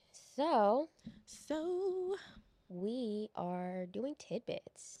So So, we are doing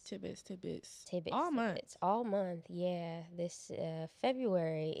tidbits. tidbits, All month. all month. Yeah, this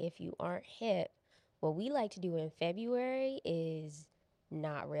February. If you aren't hip, what we like to do in February is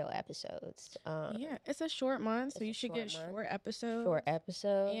not real episodes. Yeah, it's a short month, so it's you a should short get month, short episodes. short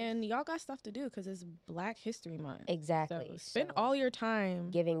episodes. And y'all got stuff to do because it's Black History Month. Exactly. So spend So all your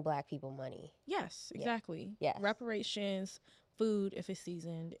time. giving Black people money. Yes, Yeah. exactly. Yes. Reparations, food if it's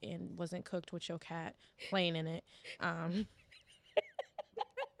seasoned and wasn't cooked with your cat playing in it. I'll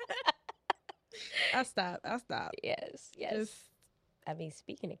stop. Yes. Just I mean,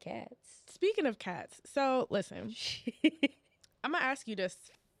 speaking of cats. speaking of cats, so listen, I'm gonna ask you this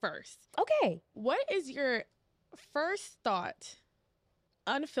first. Okay. What is your first thought,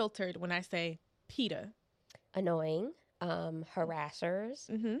 unfiltered, when I say PETA? Annoying. Harassers.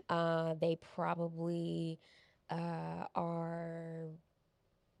 Mm-hmm. They probably are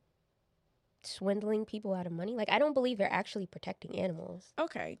swindling people out of money. Like, I don't believe they're actually protecting animals.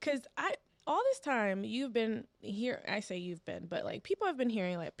 Okay, because all this time you've been here. I say you've been, but like people have been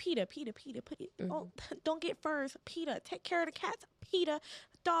hearing like PETA. Mm-hmm. Oh, don't get furs. PETA, take care of the cats. PETA,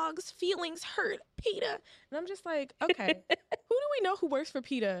 dogs' feelings hurt. PETA, and I'm just like, okay, who do we know who works for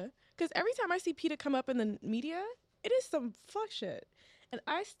PETA? Because every time I see PETA come up in the media, it is some fuck shit. And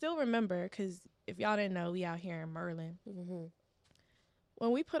I still remember, because if y'all didn't know, we out here in Merlin. Mm-hmm.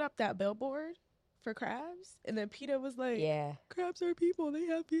 When we put up that billboard for crabs, and then PETA was like, Yeah. crabs are people, they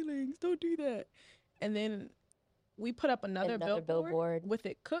have feelings, don't do that. And then we put up another billboard with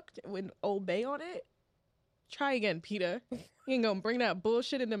it cooked with Old Bay on it. Try again, PETA. You ain't gonna bring that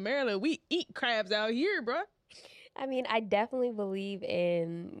bullshit into Maryland. We eat crabs out here, bruh. I mean, I definitely believe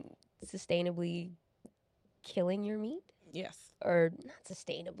in sustainably killing your meat. Yes. Or not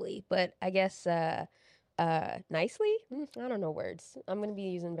sustainably, but I guess nicely. I don't know words. I'm gonna be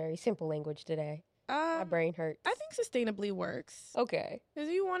using very simple language today. My brain hurts. I think sustainably works. Okay. Because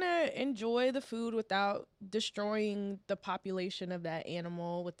you want to enjoy the food without destroying the population of that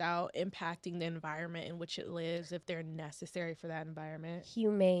animal, without impacting the environment in which it lives if they're necessary for that environment.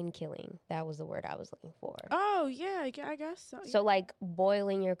 Humane killing. That was the word I was looking for. Oh, yeah, I guess so. So, like,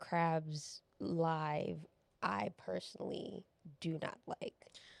 boiling your crabs live, I personally do not like.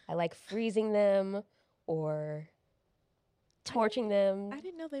 I like freezing them or torching them. I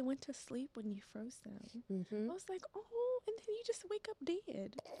didn't know they went to sleep when you froze them. Mm-hmm. I was like, oh, and then you just wake up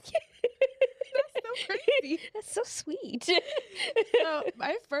dead. That's so crazy. That's so sweet. So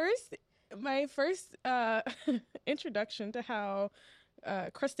my first introduction to how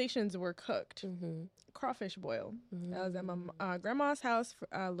crustaceans were cooked. Mm-hmm. Crawfish boil. Mm-hmm. I was at my grandma's house,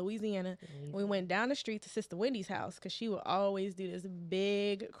 Louisiana. We went down the street to Sister Wendy's house because she would always do this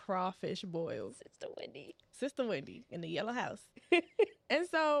big crawfish boil. Sister Wendy in the yellow house. And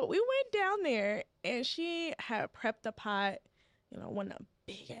so we went down there and she had prepped a pot, one of the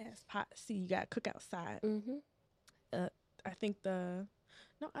big ass pots. See, you got to cook outside. Mm-hmm. I don't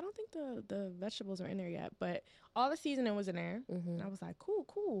think the vegetables are in there yet, but all the seasoning was in there. Mm-hmm. And I was like,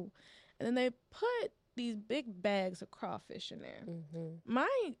 cool. And then they put these big bags of crawfish in there. Mm-hmm. My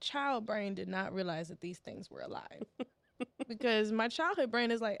child brain did not realize that these things were alive. Because my childhood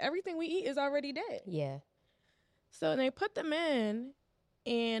brain is like, everything we eat is already dead. Yeah. So they put them in,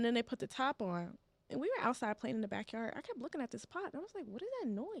 and then they put the top on. And we were outside playing in the backyard. I kept looking at this pot, and I was like, what is that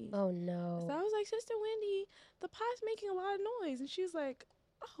noise? Oh, no. So I was like, Sister Wendy, the pot's making a lot of noise. And she's like,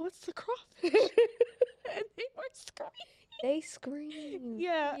 oh, it's the crawfish. And they were screaming. They scream.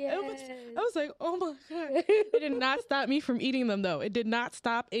 Yeah. Yes. I was like, oh my God. It did not stop me from eating them, though. It did not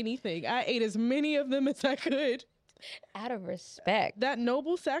stop anything. I ate as many of them as I could. Out of respect. That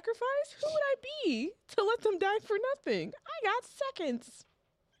noble sacrifice? Who would I be to let them die for nothing? I got seconds.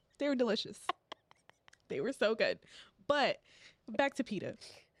 They were delicious. They were so good. But back to PETA.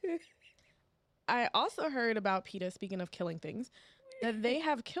 I also heard about PETA, speaking of killing things, that they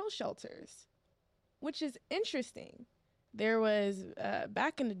have kill shelters, which is interesting. There was,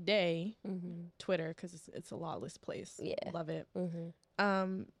 back in the day, mm-hmm. Twitter, because it's a lawless place. Yeah. Love it.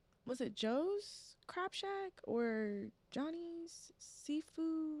 Mm-hmm. Was it Joe's Crab Shack or Johnny's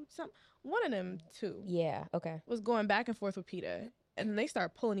Seafood? One of them two. Yeah, okay. Was going back and forth with PETA. And then they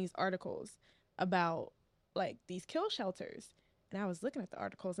started pulling these articles about, like, these kill shelters. And I was looking at the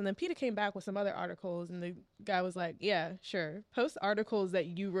articles, and then PETA came back with some other articles, and the guy was like, yeah, sure. Post articles that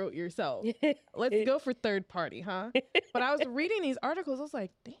you wrote yourself. Let's go for third party, huh? But I was reading these articles. I was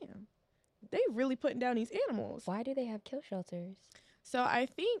like, damn, they really putting down these animals. Why do they have kill shelters? So I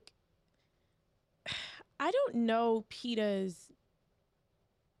think, I don't know PETA's,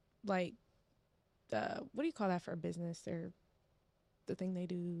 like, what do you call that for a business? Or the thing they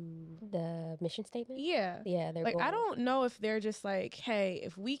do? The mission statement? Yeah. Yeah, they're Like, I going. don't know if they're just like, hey,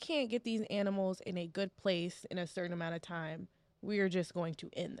 if we can't get these animals in a good place in a certain amount of time, we are just going to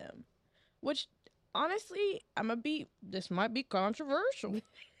end them. Which, honestly, this might be controversial.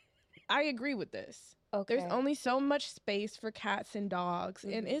 I agree with this. Okay. There's only so much space for cats and dogs.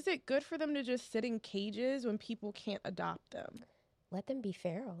 And is it good for them to just sit in cages when people can't adopt them? Let them be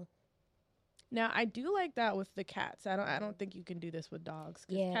feral. Now, I do like that with the cats. I don't think you can do this with dogs,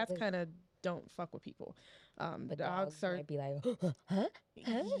 because Yeah, cats kind of don't fuck with people. but Dogs might be like, huh?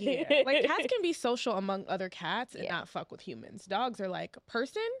 Yeah. Like, cats can be social among other cats and Yeah. not fuck with humans. Dogs are like,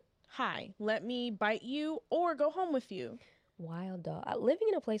 person, hi, let me bite you or go home with you. Wild dog. Living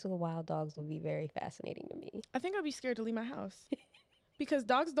in a place with wild dogs would be very fascinating to me. I think I'd be scared to leave my house. Because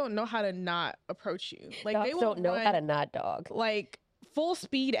dogs don't know how to not approach you. Like, Dogs they will don't know how run, to not dog. like, full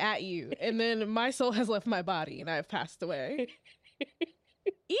speed at you, and then my soul has left my body and I have passed away.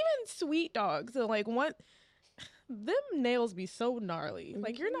 Even sweet dogs are like, what? Them nails be so gnarly.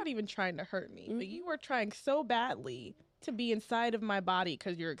 Like, you're not even trying to hurt me, but you are trying so badly to be inside of my body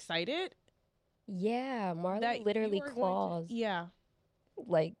because you're excited. Yeah, Marley That literally you are going to- claws. Yeah.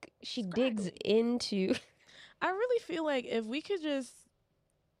 Like, she digs Scraggly. into. I really feel like if we could just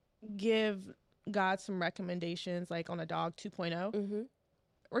give God some recommendations, like on a dog 2.0,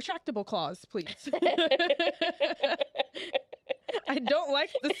 retractable claws, please. I don't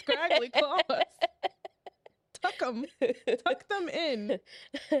like the scraggly claws. Tuck them in.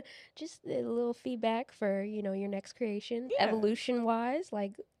 Just a little feedback for, your next creation. Yeah. Evolution wise,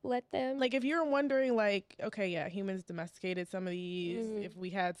 like, let them. Like, if you're wondering, like, okay, yeah, humans domesticated some of these. If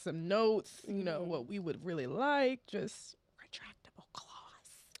we had some notes, what we would really like, just retractable claws.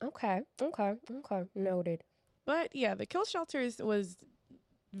 Okay. Noted. But yeah, the kill shelters was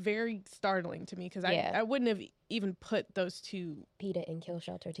very startling to me, because Yeah. I wouldn't have even put those two. PETA and kill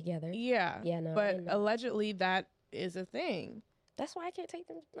shelter together. Yeah. Yeah, no. I But didn't know. allegedly that is a thing. That's why I can't take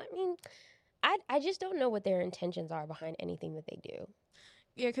them. I mean, I just don't know what their intentions are behind anything that they do.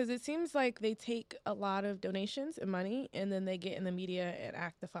 Yeah, because it seems like they take a lot of donations and money, and then they get in the media and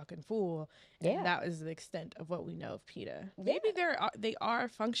act the fucking fool. And Yeah. that is the extent of what we know of PETA. Maybe they are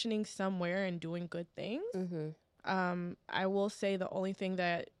functioning somewhere and doing good things. I will say the only thing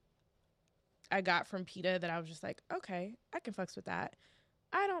that I got from PETA that I was just like, okay, I can fucks with that.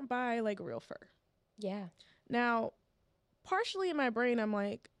 I don't buy, like, real fur. Yeah. Now, partially in my brain, I'm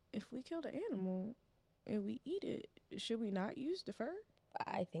like, if we killed an animal and we eat it, should we not use the fur?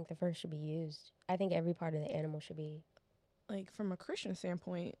 I think the fur should be used. I think every part of the animal should be. Like, from a Christian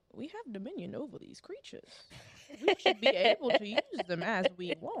standpoint, we have dominion over these creatures. We should be able to use them as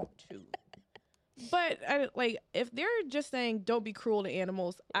we want to. But, if they're just saying don't be cruel to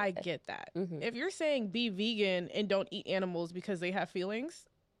animals, I get that. If you're saying be vegan and don't eat animals because they have feelings,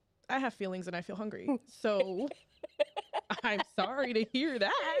 I have feelings and I feel hungry. So, I'm sorry to hear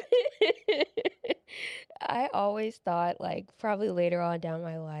that. I always thought, like, probably later on down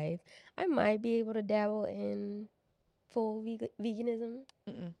my life, I might be able to dabble in full veganism.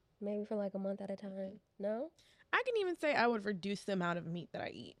 Maybe for like a month at a time. No? I can even say I would reduce the amount of meat that I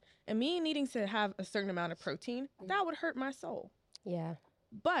eat. And me needing to have a certain amount of protein, that would hurt my soul. Yeah.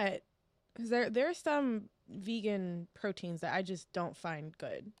 But there's some vegan proteins that I just don't find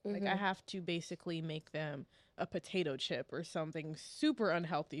good. Like, I have to basically make them a potato chip or something super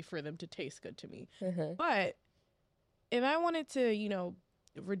unhealthy for them to taste good to me. But if I wanted to,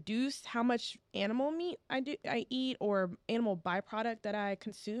 reduce how much animal meat I eat or animal byproduct that I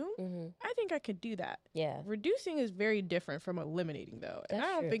consume, I think I could do that. Yeah. Reducing is very different from eliminating, though. And That's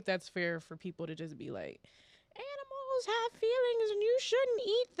I don't true. think that's fair for people to just be like, animals have feelings and you shouldn't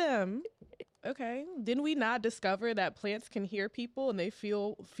eat them. Okay. Didn't we not discover that plants can hear people and they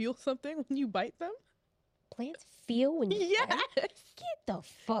feel something when you bite them? Plants feel when you Yes. bite? Get the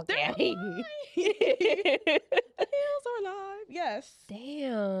fuck They're out of here. The hills are alive. Yes.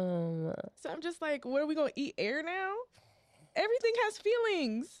 Damn. So I'm just like, what are we going to eat air now? Everything has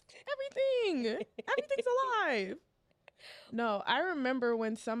feelings. Everything's alive. No, I remember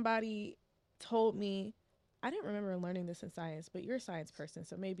when somebody told me, I didn't remember learning this in science, but you're a science person,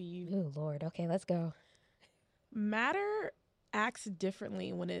 so maybe you. Oh, Lord. Okay, let's go. Matter acts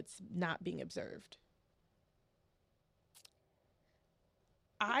differently when it's not being observed.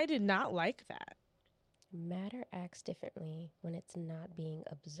 I did not like that. Matter acts differently when it's not being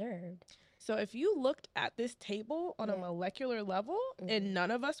observed. So if you looked at this table on a molecular level and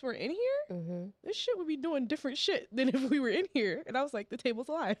none of us were in here, this shit would be doing different shit than if we were in here. And I was like, the table's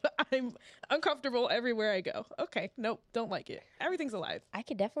alive. I'm uncomfortable everywhere I go. Okay, nope, don't like it. Everything's alive. I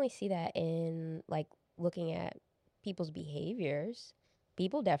could definitely see that in, like, looking at people's behaviors.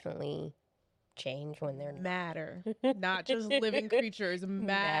 People definitely change when they're Matter. Not just living creatures.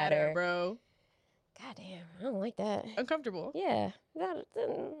 Matter, bro. God damn, I don't like that. Uncomfortable. Yeah.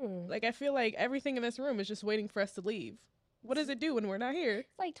 Like, I feel like everything in this room is just waiting for us to leave. What does it do when we're not here?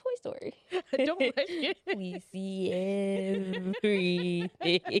 It's like Toy Story. I don't like it. We see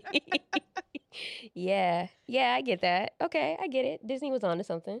everything. Yeah. Yeah, I get that. Okay, I get it. Disney was onto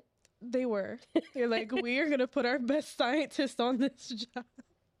something. They were. They're like, we are going to put our best scientists on this job.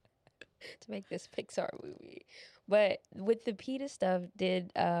 To make this Pixar movie. But with the PETA stuff,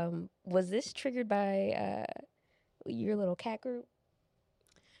 was this triggered by your little cat group?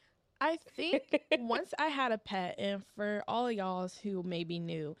 I think once I had a pet, and for all of y'all who may be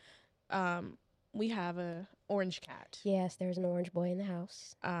new, we have a orange cat. Yes, there's an orange boy in the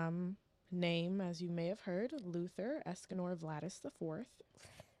house. Name, as you may have heard, Luther Escanor Vladis IV.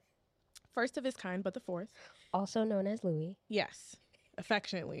 First of his kind, but the fourth. Also known as Louis. Yes,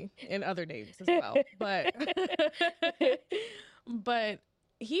 affectionately, and other names as well. But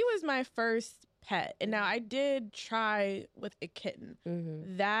he was my first pet. And now I did try with a kitten.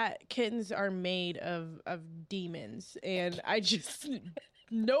 Mm-hmm. That kittens are made of demons. And I just,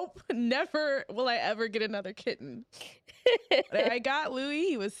 nope, never will I ever get another kitten. I got Louis,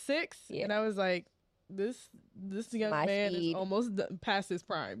 he was 6. Yeah. And I was like, this young man is almost past his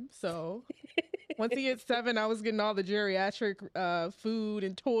prime. So once he hit 7, I was getting all the geriatric food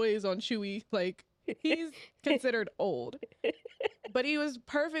and toys on Chewy. Like, he's considered old. But he was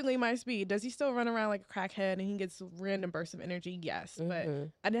perfectly my speed. Does he still run around like a crackhead and he gets random bursts of energy? Yes. Mm-hmm. But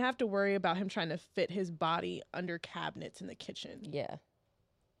I didn't have to worry about him trying to fit his body under cabinets in the kitchen. Yeah.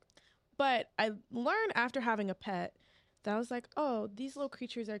 But I learned after having a pet that I was like, oh, these little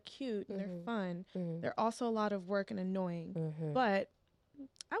creatures are cute and they're fun. Mm-hmm. They're also a lot of work and annoying. Mm-hmm. But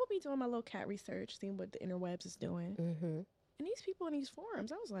I would be doing my little cat research, seeing what the interwebs is doing. Mm-hmm. And these people in these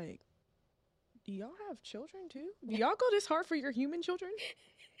forums, I was like, do y'all have children too? Do y'all go this hard for your human children?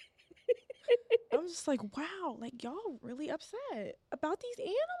 I was just like, wow, like y'all really upset about these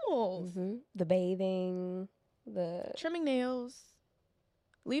animals. Mm-hmm. The bathing, the trimming nails,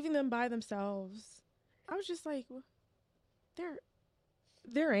 leaving them by themselves. I was just like,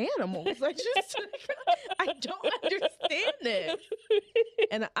 they're animals. I don't understand this.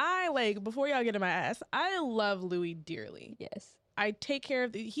 And I, like, before y'all get in my ass, I love Louis dearly. Yes. I take care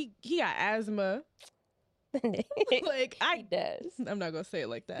of he got asthma. Like, he does. I'm not gonna say it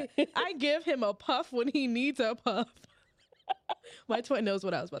like that. I give him a puff when he needs a puff. My twin knows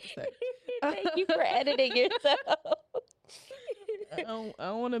what I was about to say. Thank you for editing yourself. I don't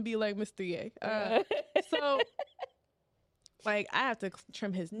want to be like Mr. Ye. So, like, I have to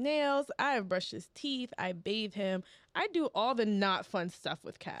trim his nails. I have brushed his teeth. I bathe him. I do all the not fun stuff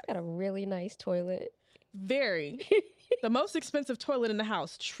with cats. Got a really nice toilet. Very. The most expensive toilet in the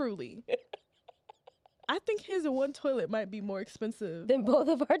house, truly. I think his one toilet might be more expensive than both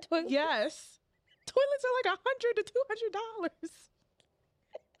of our toilets. Yes. Toilets are like $100 to $200.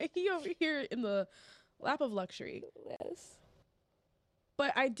 And he over here in the lap of luxury. Yes.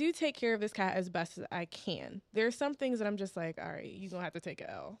 But I do take care of this cat as best as I can. There are some things that I'm just like, all right, you're going to have to take an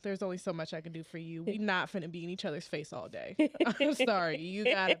L. There's only so much I can do for you. We not finna be in each other's face all day. I'm sorry. You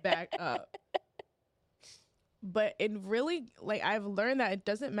got to back up. But it really, like, I've learned that it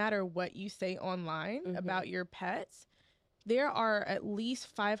doesn't matter what you say online about your pets. There are at least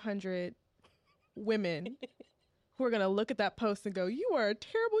 500 women who are going to look at that post and go, you are a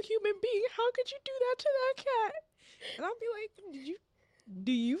terrible human being. How could you do that to that cat? And I'll be like,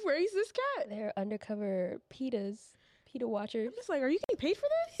 do you raise this cat? They're undercover PETA watchers. I'm just like, are you getting paid for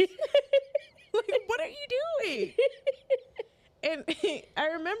this? Like, what are you doing? And I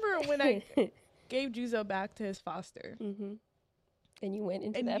remember when I gave Juzo back to his foster. Mm-hmm. And you went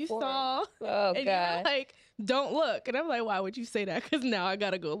into and that you forum. Saw, oh, and God. You're like, don't look. And I'm like, why would you say that? Because now I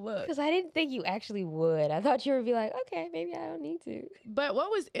got to go look. Because I didn't think you actually would. I thought you would be like, okay, maybe I don't need to. But what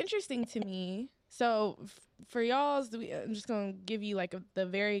was interesting to me, so for y'all, I'm just going to give you like the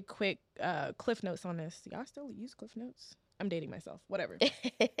very quick Cliff Notes on this. Y'all still use Cliff Notes? I'm dating myself. Whatever.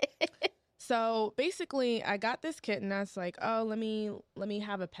 So basically, I got this kitten. I was like, oh, let me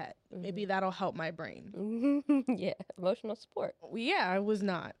have a pet. Mm-hmm. Maybe that'll help my brain. Yeah, emotional support. Yeah, I was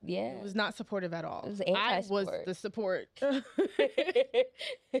not. Yeah, it was not supportive at all. It was anti-support. I was the support.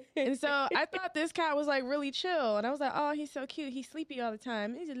 And so I thought this cat was like really chill, and I was like, oh, he's so cute. He's sleepy all the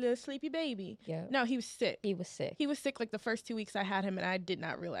time. He's a little sleepy baby. Yeah. No, he was sick. He was sick. He was sick like the first 2 weeks I had him, and I did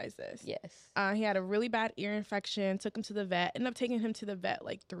not realize this. Yes. He had a really bad ear infection. Took him to the vet. Ended up taking him to the vet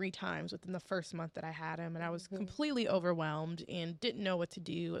like 3 times within the first month that I had him, and I was completely overwhelmed and didn't know what to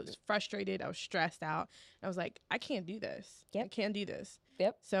do. I was frustrated. I was stressed out. I was like, I can't do this. Yep. I can't do this.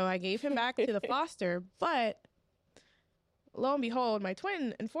 Yep. So I gave him back to the foster, but lo and behold, my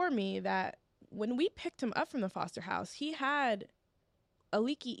twin informed me that when we picked him up from the foster house, he had a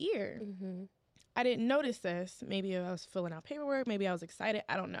leaky ear. Mm-hmm. I didn't notice this. Maybe I was filling out paperwork. Maybe I was excited.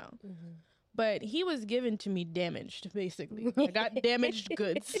 I don't know. Mm-hmm. But he was given to me damaged, basically. I got damaged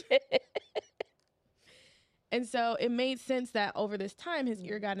goods. And so it made sense that over this time, his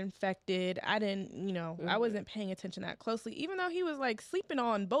ear got infected. I didn't, I wasn't paying attention that closely. Even though he was like sleeping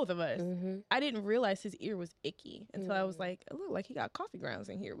on both of us, I didn't realize his ear was icky until I was like, it looked like he got coffee grounds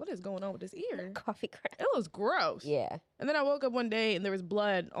in here. What is going on with his ear? Coffee grounds. It was gross. Yeah. And then I woke up one day and there was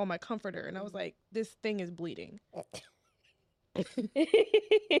blood on my comforter. And I was like, this thing is bleeding.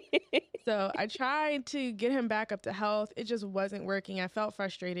 So I tried to get him back up to health. It just wasn't working. I felt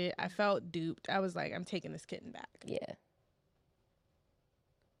frustrated. I felt duped. I was like, I'm taking this kitten back. Yeah.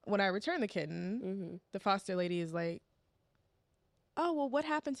 When I returned the kitten, the foster lady is like, oh, well, what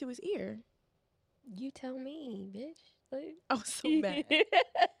happened to his ear? You tell me, bitch. Like... I was so mad.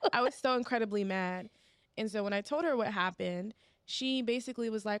 I was so incredibly mad. And so when I told her what happened, she basically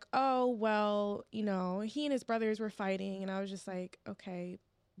was like, oh, well, he and his brothers were fighting. And I was just like, okay,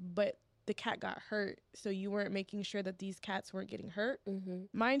 but the cat got hurt. So you weren't making sure that these cats weren't getting hurt.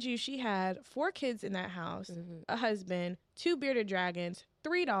 Mind you, she had 4 kids in that house, a husband, 2 bearded dragons,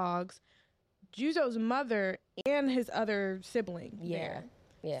 3 dogs, Juzo's mother, and his other sibling there.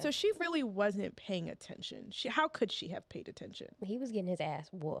 Yeah. So she really wasn't paying attention. How could she have paid attention? He was getting his ass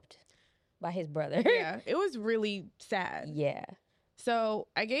whooped by his brother. Yeah, it was really sad. Yeah. So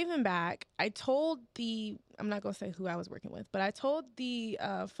I gave him back. I told I'm not going to say who I was working with, but I told the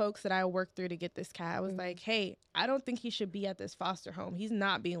folks that I worked through to get this cat, I was like, hey, I don't think he should be at this foster home. He's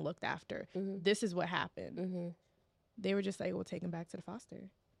not being looked after. This is what happened. They were just like, we'll take him back to the foster.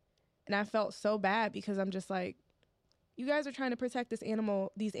 And I felt so bad because I'm just like, you guys are trying to protect these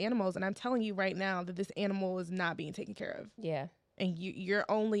animals. And I'm telling you right now that this animal is not being taken care of. Yeah. And your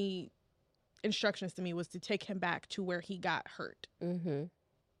only instructions to me was to take him back to where he got hurt.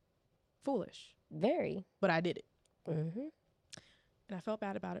 Foolish. Very. But I did it. And I felt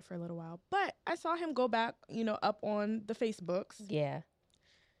bad about it for a little while. But I saw him go back, up on the Facebooks. Yeah.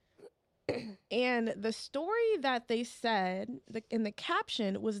 And the story that they said in the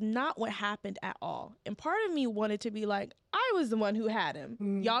caption was not what happened at all. And part of me wanted to be like, I was the one who had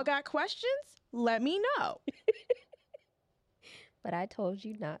him. Y'all got questions? Let me know. But I told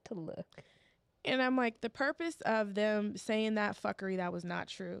you not to look. And I'm like, the purpose of them saying that fuckery that was not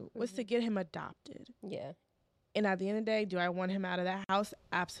true was to get him adopted. Yeah. And at the end of the day, do I want him out of that house?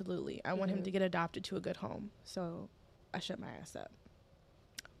 Absolutely. I want him to get adopted to a good home. So I shut my ass up.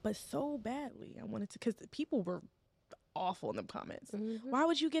 But so badly, I wanted to, because people were awful in the comments. Why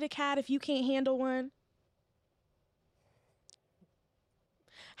would you get a cat if you can't handle one?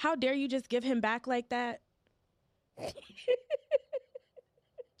 How dare you just give him back like that?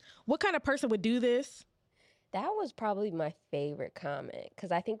 What kind of person would do this? That was probably my favorite comment,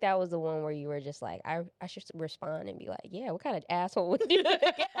 because I think that was the one where you were just like, I should respond and be like, yeah, what kind of asshole would do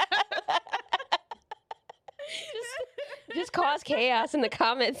that? Just cause chaos in the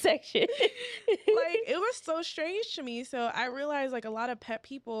comment section. Like, it was so strange to me. So I realized, like, a lot of pet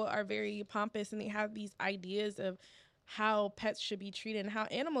people are very pompous and they have these ideas of how pets should be treated and how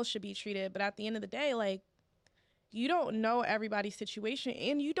animals should be treated. But at the end of the day, like, you don't know everybody's situation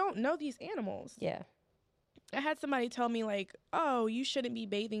and you don't know these animals. Yeah. I had somebody tell me, like, oh, you shouldn't be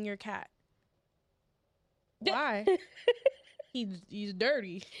bathing your cat. Why? He's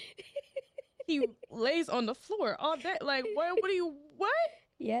dirty. He lays on the floor all day. Like, what?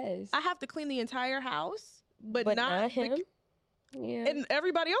 Yes. I have to clean the entire house, but not him. Yeah. And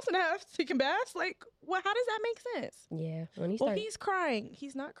everybody else in the house taking baths. Like, what? How does that make sense? Yeah. Well, he's crying.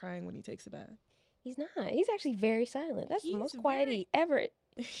 He's not crying when he takes a bath. He's not. He's actually very silent. That's the most quiet ever.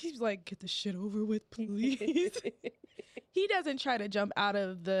 He's like, get the shit over with, please. He doesn't try to jump out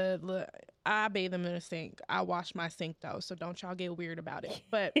of the I bathe him in a sink. I wash my sink, though, so don't y'all get weird about it.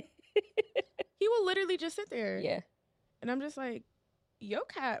 But he will literally just sit there. Yeah. And I'm just like, your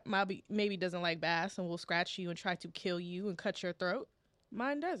cat maybe doesn't like baths and will scratch you and try to kill you and cut your throat.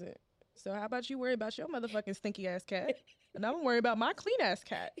 Mine doesn't. So how about you worry about your motherfucking stinky ass cat? And I'm worried about my clean ass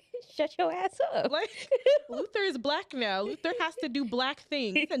cat. Shut your ass up. Like, Luther is black now. Luther has to do black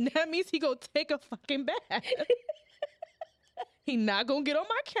things. And that means he go take a fucking bath. He not gonna get on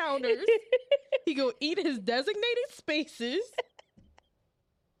my counters. He go eat his designated spaces.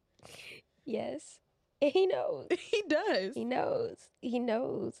 Yes. And he knows. He does. He knows. He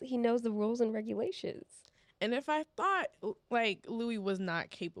knows. He knows the rules and regulations. And if I thought like Louis was not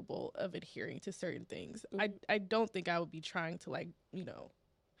capable of adhering to certain things, I don't think I would be trying to like, you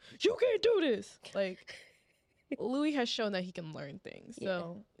can't do this. Like Louis has shown that he can learn things.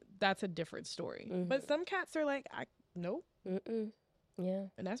 So that's a different story. Mm-hmm. But some cats are like, nope. Mm-mm. Yeah.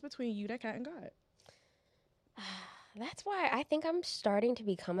 And that's between you, that cat, and God. That's why I think I'm starting to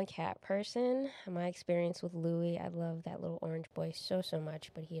become a cat person. My experience with Louis, I love that little orange boy so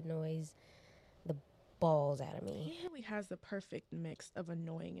much, but he annoys the balls out of me. He really has the perfect mix of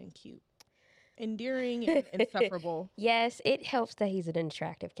annoying and cute. Endearing and insufferable. Yes, it helps that he's an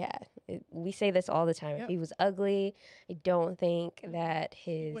attractive cat. We say this all the time. Yep. If he was ugly, I don't think that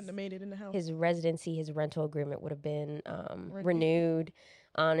he wouldn't have made it in the house. His residency, his rental agreement would have been renewed,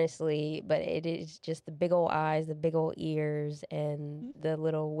 honestly. But it is just the big old eyes, the big old ears, and the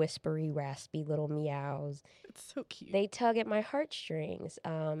little whispery, raspy little meows. It's so cute. They tug at my heartstrings.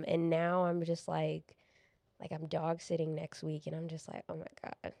 And now I'm just like I'm dog sitting next week, and I'm just like, oh my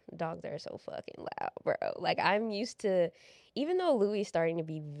God, dogs are so fucking loud, bro. Like, I'm used to, even though Louis is starting to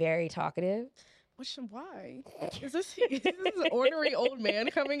be very talkative. Why? Is this an ornery old man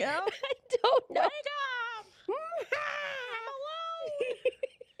coming out? I don't know. Wake up! I'm alone!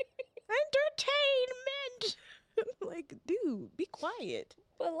 Entertainment! Like, dude, be quiet.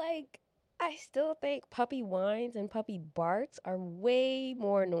 But, like, I still think puppy whines and puppy barks are way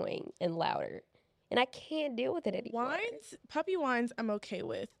more annoying and louder. And I can't deal with it anymore. Puppy whines, I'm okay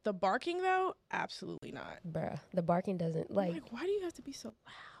with. The barking, though, absolutely not. Bruh, the barking doesn't, like, why do you have to be so loud?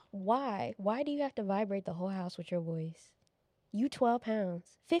 Why? Why do you have to vibrate the whole house with your voice? You 12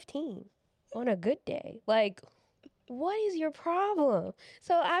 pounds, 15 on a good day. Like, what is your problem?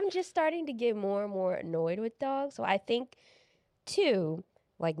 So I'm just starting to get more and more annoyed with dogs. So I think, too,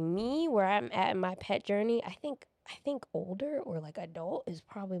 like me, where I'm at in my pet journey, I think older or like adult is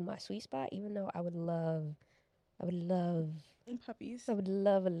probably my sweet spot, even though I would love puppies. I would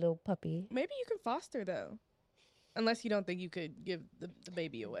love a little puppy. Maybe you can foster, though. Unless you don't think you could give the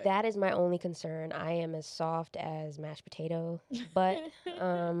baby away. That is my only concern. I am as soft as mashed potato, but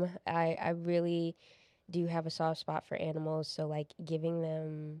I really do have a soft spot for animals. So like giving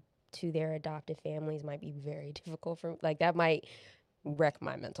them to their adoptive families might be very difficult for, like, that might wreck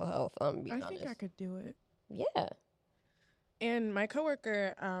my mental health. I think I could do it. Yeah. And my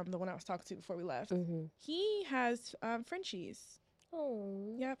coworker, the one I was talking to before we left, he has Frenchies.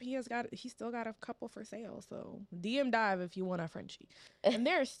 Oh. Yep, he's still got a couple for sale. So DM dive if you want a Frenchie. And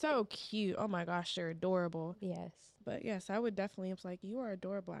they're so cute. Oh my gosh, they're adorable. Yes. But yes, I would definitely. It's like, you are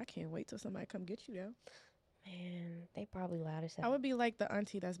adorable. I can't wait till somebody come get you though. Man, they probably loud as hell. I would be like the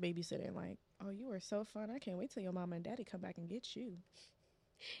auntie that's babysitting. Like, oh, you are so fun. I can't wait till your mama and daddy come back and get you.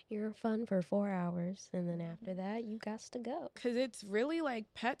 You're fun for 4 hours, and then after that, you got to go. Because it's really like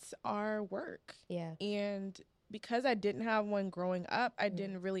pets are work. Yeah. And because I didn't have one growing up, I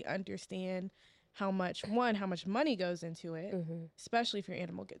didn't really understand how much money goes into it, especially if your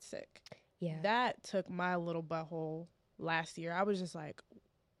animal gets sick. Yeah. That took my little butthole last year. I was just like,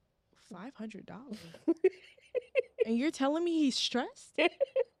 $500? And you're telling me he's stressed?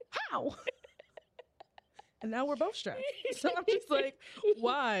 How? And now we're both stressed. So I'm just like,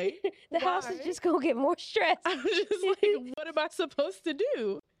 why? The house is just going to get more stressed. I'm just like, what am I supposed to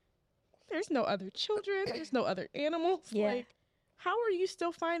do? There's no other children. There's no other animals. Yeah. Like, how are you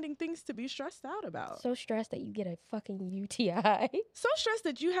still finding things to be stressed out about? So stressed that you get a fucking UTI. So stressed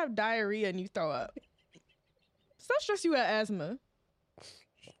that you have diarrhea and you throw up. So stressed you got asthma.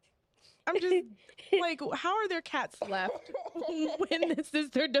 I'm just like, how are their cats left when this is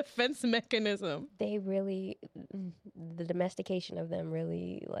their defense mechanism? They really, the domestication of them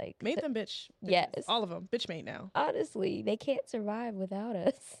really like made them bitch. Yes. All of them. Bitch made now. Honestly, they can't survive without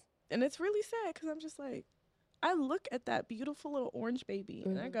us. And it's really sad because I'm just like, I look at that beautiful little orange baby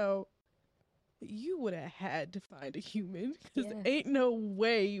and I go, you would have had to find a human because ain't no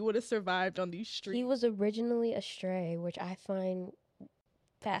way you would have survived on these streets. He was originally a stray, which I find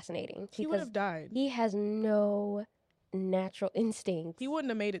fascinating. He would have died. He has no natural instincts. He wouldn't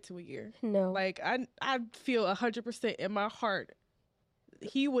have made it to a year. No. Like, I feel 100% in my heart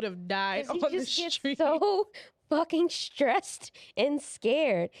he would have died on the street. Gets so fucking stressed and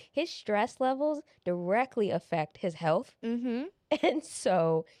scared. His stress levels directly affect his health. Mm-hmm. And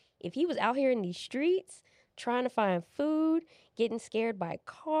so if he was out here in these streets trying to find food, getting scared by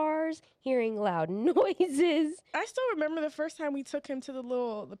cars, hearing loud noises. I still remember the first time we took him to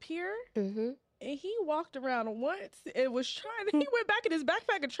the pier. Mm-hmm. And he walked around once and was he went back in his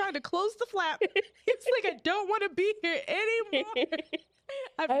backpack and tried to close the flap. He was like, I don't want to be here anymore.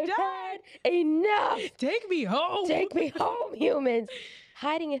 I've I've died. had enough. Take me home. Take me home, humans.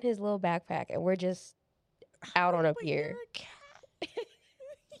 Hiding in his little backpack, and we're just out on a But pier. you're a cat.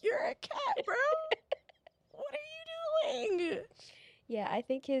 You're a cat, bro. What are you doing? Yeah, I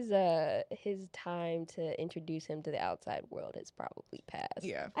think his time to introduce him to the outside world has probably passed.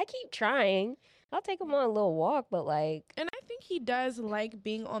 Yeah. I keep trying. I'll take him on a little walk, but like, And I think he does like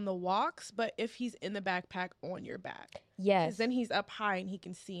being on the walks, but if he's in the backpack on your back. yes. Because then he's up high and he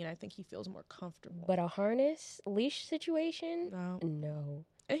can see, and I think he feels more comfortable. But a harness leash situation? No. No.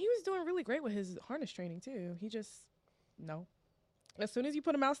 And he was doing really great with his harness training, too. He just, no. As soon as you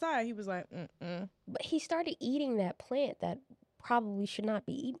put him outside, he was like, mm-mm. But he started eating that plant that probably should not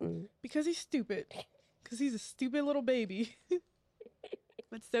be eaten. Because he's stupid. Because he's a stupid little baby.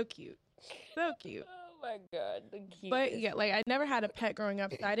 But so cute. So cute. Oh my God, the cutest. But yeah, like I never had a pet growing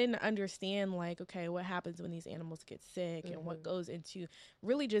up, so I didn't understand like, okay, what happens when these animals get sick and what goes into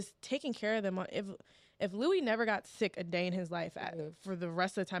really just taking care of them. If Louis never got sick a day in his life for the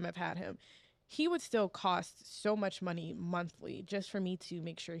rest of the time I've had him, he would still cost so much money monthly just for me to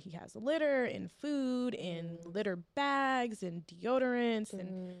make sure he has litter and food and litter bags and deodorants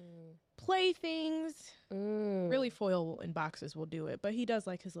and playthings. Really, foil and boxes will do it, but he does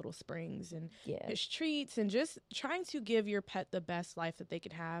like his little springs and his treats and just trying to give your pet the best life that they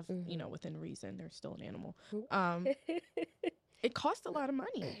could have, you know, within reason. They're still an animal. It costs a lot of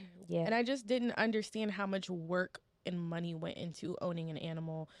money. Yeah. And I just didn't understand how much work and money went into owning an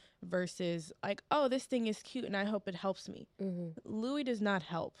animal versus like, oh, this thing is cute and I hope it helps me. Louis does not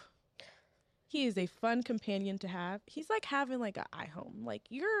help. He is a fun companion to have. He's like having like an iHome. Like,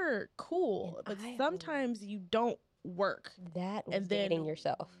 you're cool, but sometimes you don't work. That was dating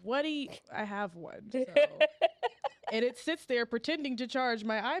yourself. I have one. So. And it sits there pretending to charge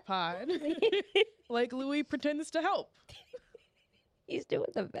my iPod. Like Louis pretends to help. He's doing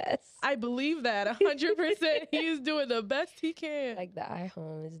the best. I believe that 100%. He's doing the best he can. Like the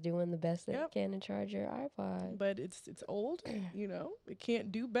iHome is doing the best that it can to charge your iPod. But it's old, you know. It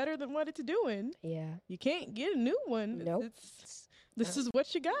can't do better than what it's doing. Yeah. You can't get a new one. Nope. This is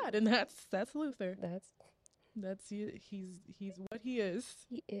what you got, and that's Luther. That's he's what he is.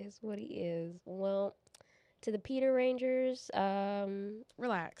 He is what he is. Well, to the PETA Rangers,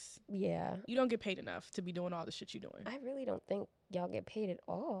 relax. Yeah. You don't get paid enough to be doing all the shit you're doing. I really don't think y'all get paid at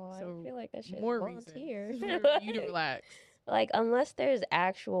all. So I feel like that shit is more volunteer. reasons for you to relax. Like, unless there's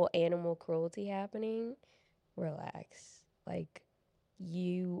actual animal cruelty happening, relax. Like,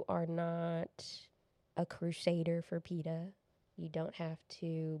 you are not a crusader for PETA. You don't have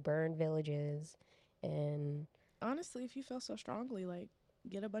to burn villages. And honestly, if you feel so strongly, like,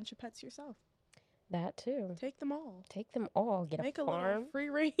 get a bunch of pets yourself. That too. Take them all. Take them all. Get Make a farm. Little free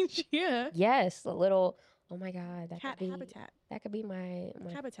range. Yeah. Yes, a little. Oh my God, that cat could be habitat. That could be my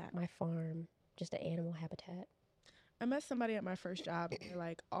habitat. My farm, just an animal habitat. I met somebody at my first job, and they're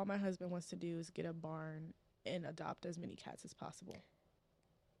like, all my husband wants to do is get a barn and adopt as many cats as possible.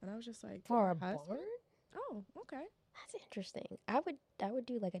 And I was just like, for a barn? Oh, okay. That's interesting. I would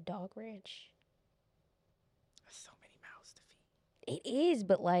do like a dog ranch. That's so many mouths to feed. It is,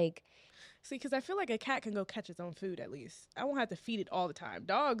 but like. See, because I feel like a cat can go catch its own food at least. I won't have to feed it all the time.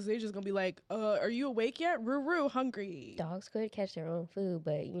 Dogs, they're just going to be like, are you awake yet? Roo, hungry. Dogs could catch their own food,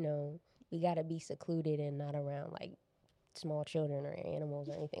 but, you know, we got to be secluded and not around, like, small children or animals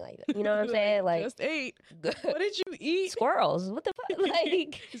or anything like that. You know what I'm saying? Like, just ate. What did you eat? Squirrels. What the fuck?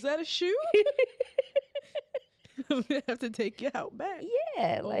 Like, is that a shoe? We have to take you out back.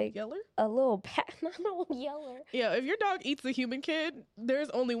 Yeah, like yeller? A little not an old yeller. Yeah, if your dog eats a human kid, there's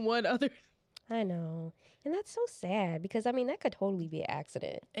only one other. I know. And that's so sad because, I mean, that could totally be an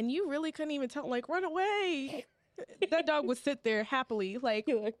accident. And you really couldn't even tell, like, run away. That dog would sit there happily, like,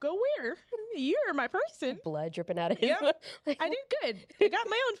 go where? You're my person. Blood dripping out of his mouth. Like, I did good. I got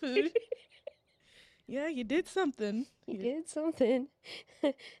my own food. Yeah, you did something. You did something.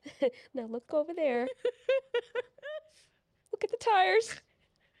 Now look over there. Look at the tires.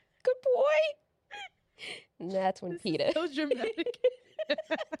 Good boy. And that's when PETA. So dramatic.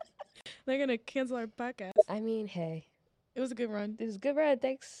 They're going to cancel our podcast. I mean, hey. It was a good run. It was a good run.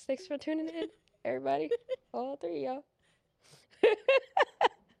 Thanks for tuning in, everybody. All three of y'all.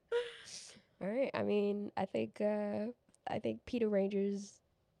 All right. I mean, I think PETA Rangers,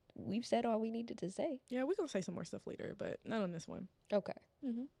 we've said all we needed to say. Yeah, we're going to say some more stuff later, but not on this one. Okay.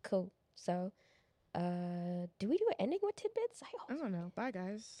 Cool. So, do we do an ending with tidbits? I don't know. Bye,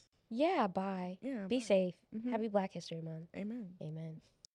 guys. Yeah, bye. Yeah. Be safe. Happy Black History Month. Amen. Amen.